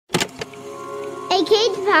A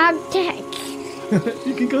kids podcast.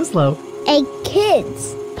 You can go slow. A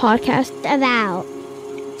kids podcast about.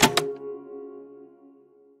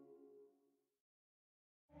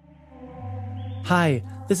 Hi,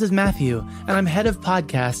 this is Matthew, and I'm head of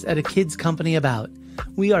podcasts at a kids company about.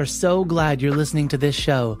 We are so glad you're listening to this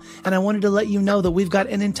show, and I wanted to let you know that we've got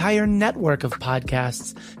an entire network of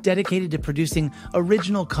podcasts dedicated to producing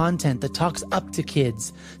original content that talks up to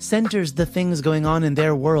kids, centers the things going on in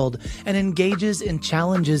their world, and engages and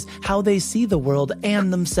challenges how they see the world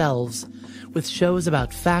and themselves. With shows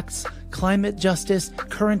about facts, climate justice,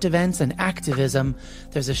 current events, and activism,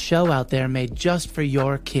 there's a show out there made just for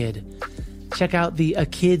your kid. Check out the A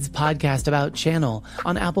Kids Podcast About channel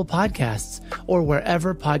on Apple Podcasts or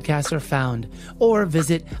wherever podcasts are found, or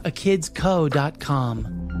visit akidsco.com.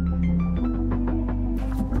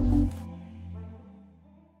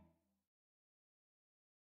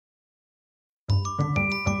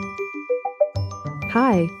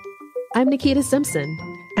 Hi, I'm Nakita Simpson.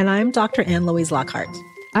 And I'm Dr. Ann-Louise Lockhart.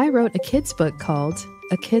 I wrote a kid's book called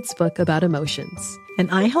A Kid's Book About Emotions. And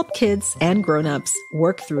I help kids and grown-ups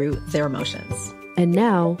work through their emotions. And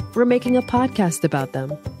now we're making a podcast about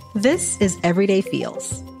them. This is Everyday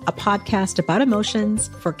Feels, a podcast about emotions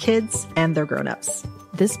for kids and their grown-ups.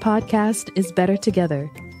 This podcast is better together.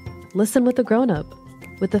 Listen with a grown-up,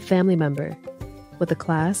 with a family member, with a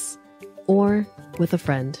class, or with a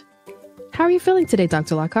friend. How are you feeling today,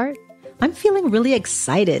 Dr. Lockhart? I'm feeling really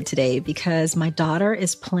excited today because my daughter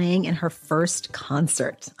is playing in her first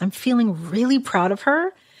concert. I'm feeling really proud of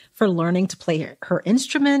her for learning to play her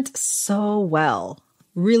instrument so well.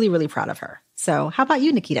 Really, really proud of her. So how about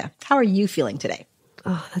you, Nakita? How are you feeling today?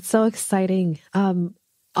 Oh, that's so exciting.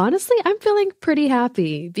 Honestly, I'm feeling pretty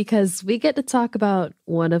happy because we get to talk about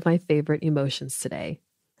one of my favorite emotions today.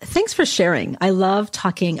 Thanks for sharing. I love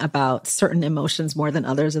talking about certain emotions more than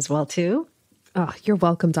others as well, too. Oh, you're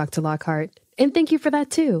welcome, Dr. Lockhart. And thank you for that,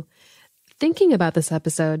 too. Thinking about this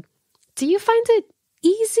episode, do you find it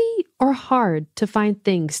easy or hard to find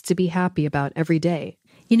things to be happy about every day?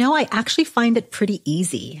 You know, I actually find it pretty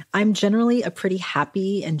easy. I'm generally a pretty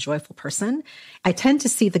happy and joyful person. I tend to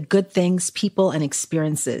see the good things, people, and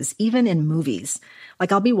experiences, even in movies.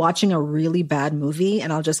 Like I'll be watching a really bad movie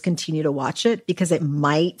and I'll just continue to watch it because it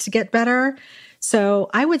might get better. So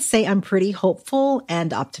I would say I'm pretty hopeful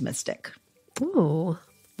and optimistic. Oh,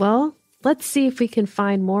 well, let's see if we can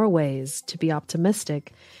find more ways to be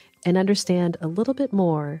optimistic and understand a little bit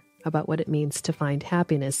more about what it means to find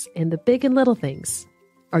happiness in the big and little things.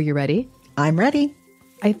 Are you ready? I'm ready.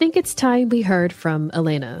 I think it's time we heard from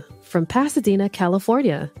Elana from Pasadena,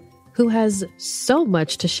 California, who has so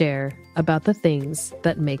much to share about the things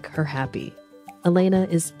that make her happy. Elana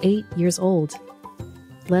is 8 years old.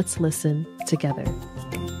 Let's listen together.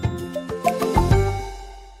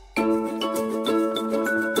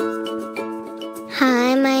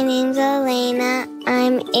 Hi, my name's Elena.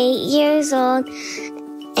 I'm 8 years old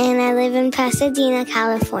and I live in Pasadena,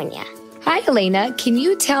 California. Hi, Elena. Can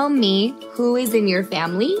you tell me who is in your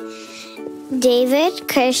family? David,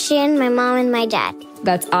 Christian, my mom, and my dad.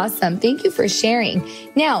 That's awesome. Thank you for sharing.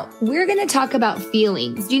 Now, we're going to talk about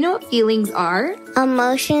feelings. Do you know what feelings are?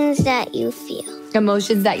 Emotions that you feel.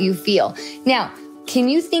 Emotions that you feel. Now, can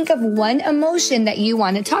you think of one emotion that you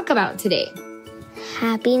want to talk about today?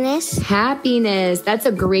 Happiness. Happiness. That's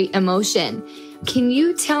a great emotion. Can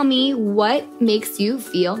you tell me what makes you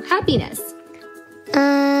feel happiness?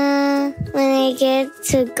 When I get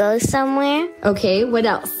to go somewhere. Okay, what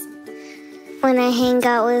else? When I hang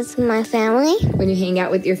out with my family. When you hang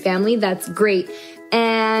out with your family, that's great.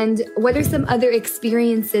 And what are some other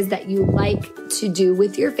experiences that you like to do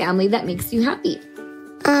with your family that makes you happy?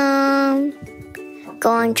 Go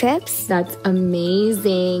on trips. That's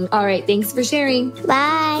amazing. All right, thanks for sharing.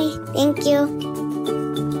 Bye. Thank you.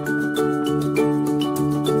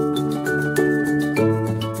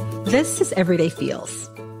 This is Everyday Feels.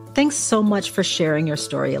 Thanks so much for sharing your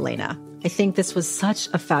story, Elena. I think this was such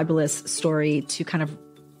a fabulous story to kind of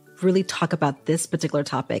really talk about this particular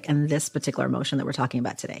topic and this particular emotion that we're talking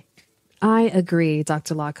about today. I agree,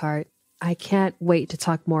 Dr. Lockhart. I can't wait to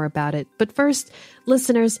talk more about it. But first,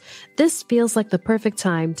 listeners, this feels like the perfect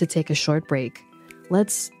time to take a short break.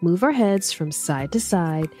 Let's move our heads from side to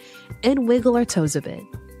side and wiggle our toes a bit.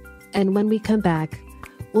 And when we come back,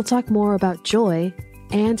 we'll talk more about joy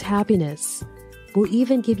and happiness. We'll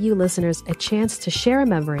even give you listeners a chance to share a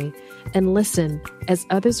memory and listen as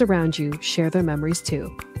others around you share their memories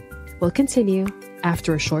too. We'll continue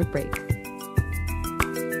after a short break.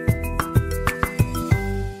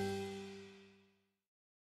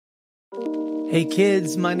 Hey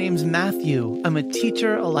kids, my name's Matthew. I'm a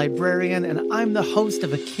teacher, a librarian, and I'm the host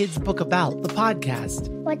of A Kid's Book About, the podcast.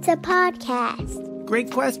 What's a podcast?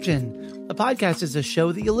 Great question. A podcast is a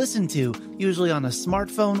show that you listen to, usually on a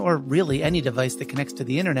smartphone or really any device that connects to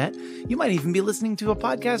the internet. You might even be listening to a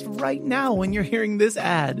podcast right now when you're hearing this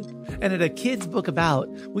ad. And at A Kid's Book About,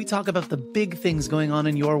 we talk about the big things going on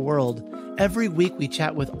in your world. Every week we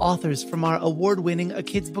chat with authors from our award-winning A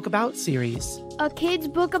Kid's Book About series. A kid's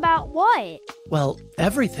book about what? Well,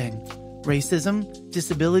 everything. Racism,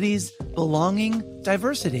 disabilities, belonging,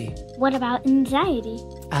 diversity. What about anxiety?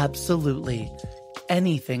 Absolutely.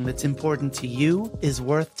 Anything that's important to you is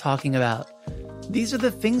worth talking about. These are the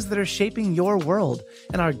things that are shaping your world,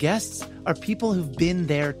 and our guests are people who've been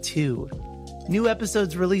there too. New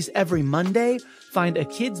episodes release every Monday. Find A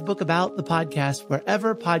Kid's Book About, the podcast,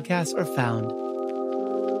 wherever podcasts are found.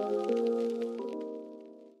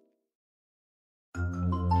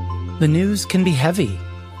 The news can be heavy.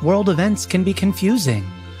 World events can be confusing.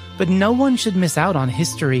 But no one should miss out on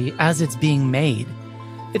history as it's being made.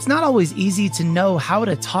 It's not always easy to know how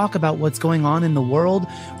to talk about what's going on in the world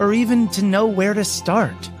or even to know where to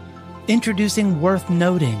start. Introducing Worth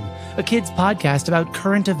Noting, a kid's podcast about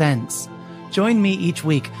current events. Join me each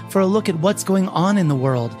week for a look at what's going on in the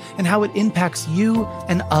world and how it impacts you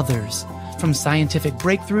and others. From scientific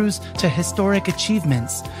breakthroughs to historic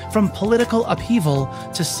achievements, from political upheaval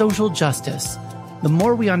to social justice. The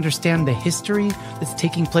more we understand the history that's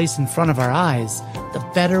taking place in front of our eyes, the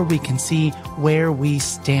better we can see where we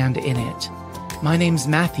stand in it. My name's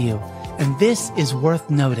Matthew, and this is Worth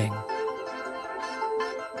Noting.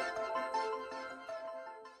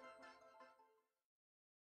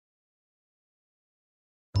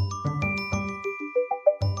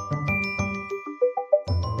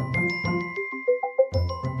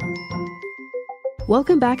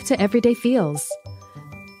 Welcome back to Everyday Feels.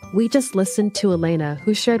 We just listened to Elana,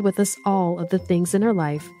 who shared with us all of the things in her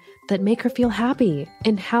life that make her feel happy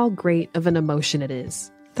and how great of an emotion it is.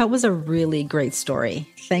 That was a really great story.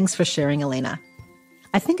 Thanks for sharing, Elana.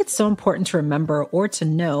 I think it's so important to remember or to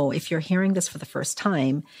know, if you're hearing this for the first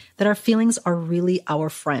time, that our feelings are really our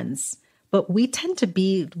friends. But we tend to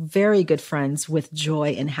be very good friends with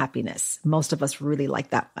joy and happiness. Most of us really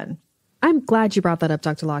like that one. I'm glad you brought that up,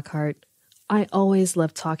 Dr. Lockhart. I always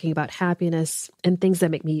love talking about happiness and things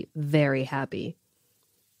that make me very happy.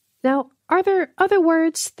 Now, are there other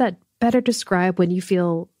words that better describe when you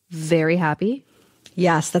feel very happy?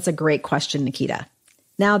 Yes, that's a great question, Nakita.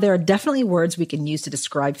 Now, there are definitely words we can use to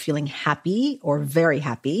describe feeling happy or very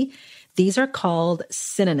happy. These are called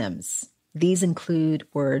synonyms. These include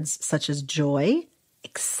words such as joy,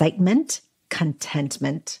 excitement,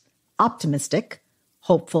 contentment, optimistic,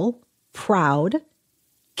 hopeful, proud,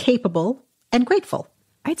 capable, and grateful.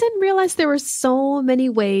 I didn't realize there were so many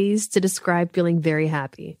ways to describe feeling very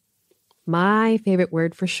happy. My favorite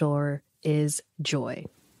word for sure is joy.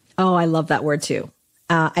 Oh, I love that word too.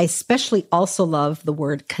 I especially also love the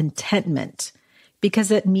word contentment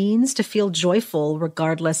because it means to feel joyful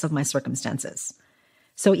regardless of my circumstances.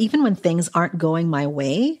 So even when things aren't going my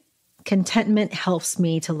way, contentment helps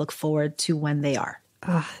me to look forward to when they are.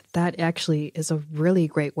 That actually is a really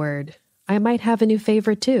great word. I might have a new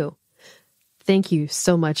favorite too. Thank you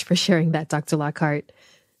so much for sharing that, Dr. Lockhart.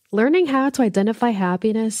 Learning how to identify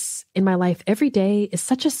happiness in my life every day is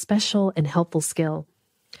such a special and helpful skill.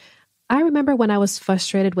 I remember when I was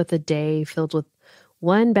frustrated with a day filled with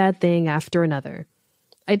one bad thing after another.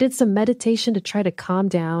 I did some meditation to try to calm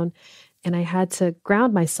down, and I had to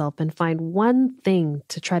ground myself and find one thing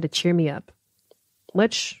to try to cheer me up,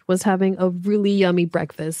 which was having a really yummy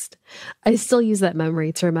breakfast. I still use that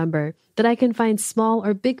memory to remember that I can find small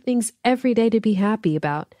or big things every day to be happy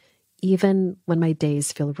about, even when my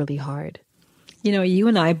days feel really hard. You know, you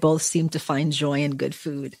and I both seem to find joy in good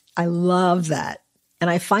food. I love that. And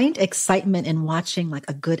I find excitement in watching like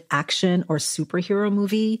a good action or superhero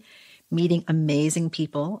movie, meeting amazing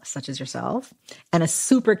people such as yourself, and a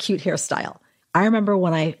super cute hairstyle. I remember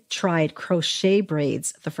when I tried crochet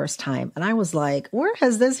braids the first time, and I was like, where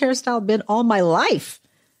has this hairstyle been all my life?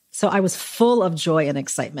 So I was full of joy and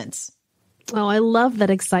excitement. Oh, I love that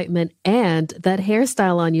excitement and that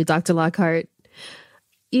hairstyle on you, Dr. Lockhart.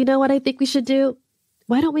 You know what I think we should do?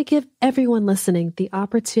 Why don't we give everyone listening the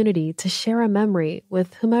opportunity to share a memory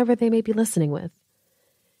with whomever they may be listening with?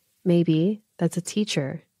 Maybe that's a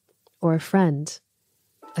teacher or a friend,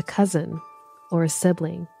 a cousin or a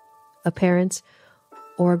sibling, a parent,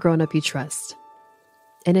 or a grown-up you trust.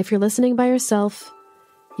 And if you're listening by yourself,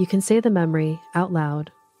 you can say the memory out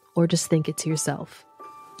loud or just think it to yourself.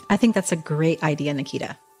 I think that's a great idea,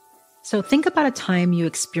 Nakita. So think about a time you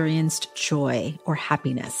experienced joy or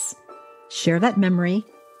happiness. Share that memory.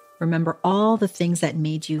 Remember all the things that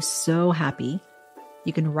made you so happy.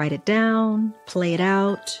 You can write it down, play it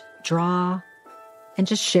out, draw, and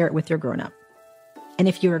just share it with your grown-up. And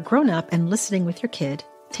if you're a grown-up and listening with your kid,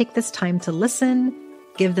 take this time to listen,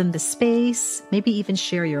 give them the space, maybe even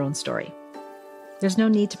share your own story. There's no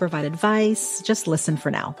need to provide advice, just listen for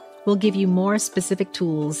now. We'll give you more specific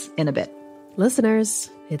tools in a bit. Listeners,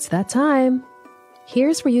 it's that time.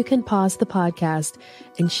 Here's where you can pause the podcast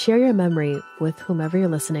and share your memory with whomever you're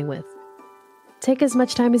listening with. Take as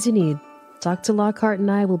much time as you need. Dr. Lockhart and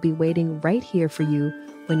I will be waiting right here for you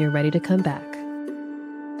when you're ready to come back.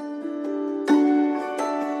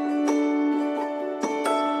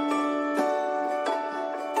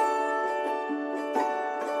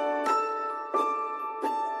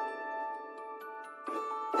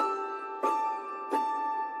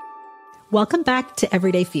 Welcome back to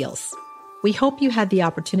Everyday Feels. We hope you had the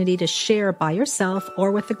opportunity to share by yourself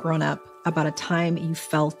or with a grown-up about a time you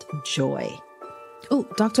felt joy. Oh,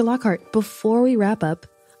 Dr. Lockhart, before we wrap up,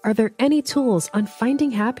 are there any tools on finding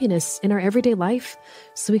happiness in our everyday life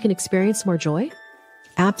so we can experience more joy?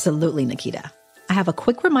 Absolutely, Nakita. I have a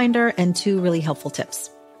quick reminder and 2 really helpful tips.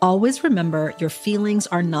 Always remember your feelings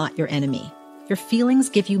are not your enemy. Your feelings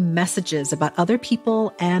give you messages about other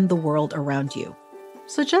people and the world around you.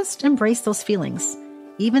 So just embrace those feelings,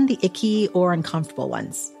 even the icky or uncomfortable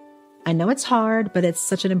ones. I know it's hard, but it's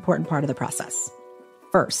such an important part of the process.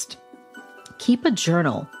 First, keep a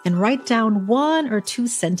journal and write down 1 or 2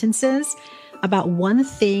 sentences about one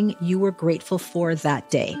thing you were grateful for that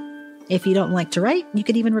day. If you don't like to write, you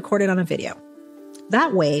could even record it on a video.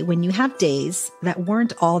 That way, when you have days that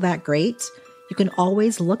weren't all that great, you can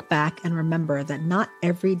always look back and remember that not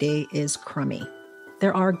every day is crummy.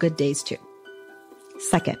 There are good days too.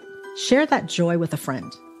 Second, share that joy with a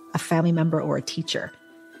friend, a family member, or a teacher.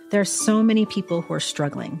 There are so many people who are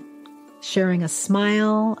struggling. Sharing a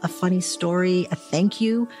smile, a funny story, a thank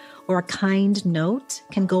you, or a kind note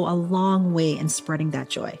can go a long way in spreading that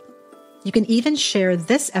joy. You can even share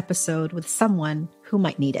this episode with someone who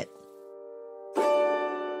might need it.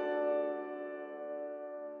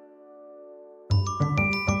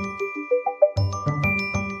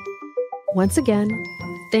 Once again,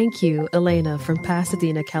 thank you, Elana from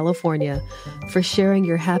Pasadena, California, for sharing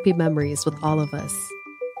your happy memories with all of us.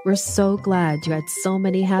 We're so glad you had so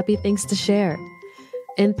many happy things to share.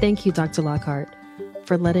 And thank you, Dr. Lockhart,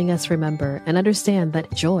 for letting us remember and understand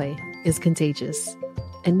that joy is contagious,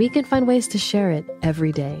 and we can find ways to share it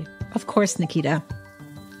every day. Of course, Nakita.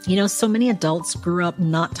 You know, so many adults grew up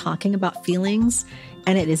not talking about feelings,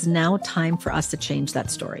 and it is now time for us to change that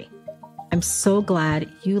story. I'm so glad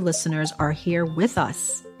you listeners are here with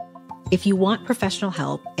us. If you want professional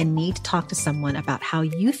help and need to talk to someone about how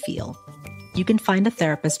you feel, you can find a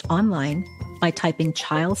therapist online by typing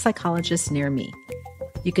child psychologist near me.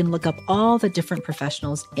 You can look up all the different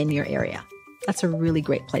professionals in your area. That's a really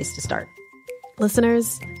great place to start.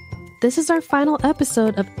 Listeners, this is our final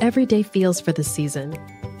episode of Everyday Feels for this season.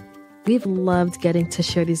 We've loved getting to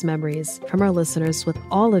share these memories from our listeners with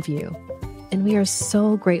all of you, and we are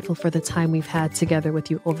so grateful for the time we've had together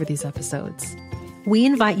with you over these episodes. We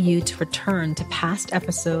invite you to return to past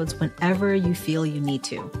episodes whenever you feel you need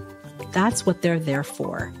to. That's what they're there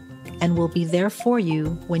for, and will be there for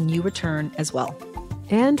you when you return as well.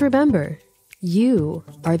 And remember, you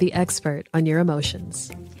are the expert on your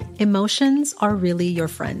emotions. Emotions are really your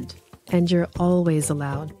friend. And you're always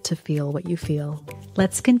allowed to feel what you feel.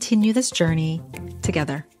 Let's continue this journey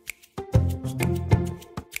together.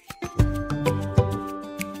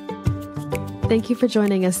 Thank you for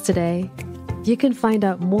joining us today. You can find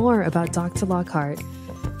out more about Dr. Lockhart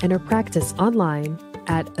and her practice online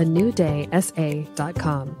at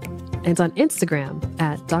anewdaysa.com and on Instagram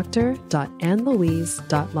at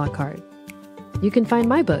dr.Ann-Louise.Lockhart. You can find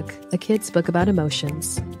my book, A Kid's Book About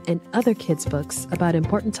Emotions, and other kids' books about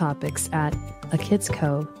important topics at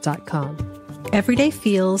akidsco.com. Everyday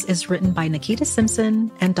Feels is written by Nakita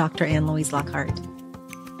Simpson and Dr. Ann-Louise Lockhart.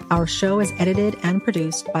 Our show is edited and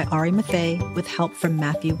produced by Ari Mathey with help from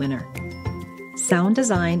Matthew Winner. Sound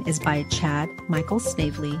design is by Chad Michael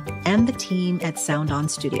Snavely and the team at Sound On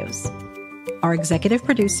Studios. Our executive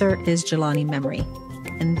producer is Jelani Memory,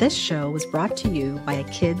 and this show was brought to you by A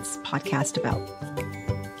Kids Podcast About.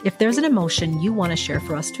 If there's an emotion you want to share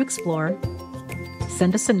for us to explore,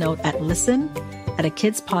 send us a note at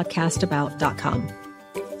listen@akidspodcastabout.com.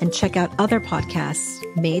 And check out other podcasts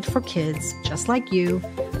made for kids just like you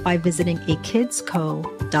by visiting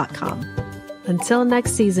akidsco.com. Until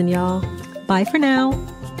next season, y'all. Bye for now.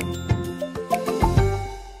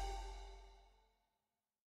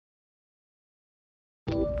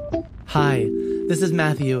 Hi, this is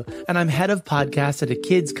Matthew, and I'm head of podcasts at a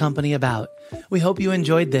kids company about. We hope you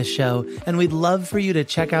enjoyed this show, and we'd love for you to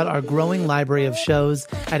check out our growing library of shows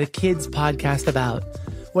at a kids podcast about.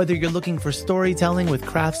 Whether you're looking for storytelling with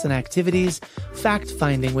crafts and activities,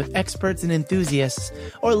 fact-finding with experts and enthusiasts,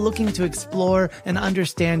 or looking to explore and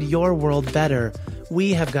understand your world better,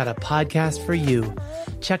 we have got a podcast for you.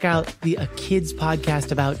 Check out the A Kids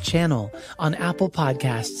Podcast About channel on Apple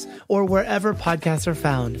Podcasts or wherever podcasts are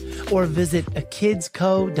found, or visit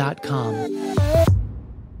akidsco.com.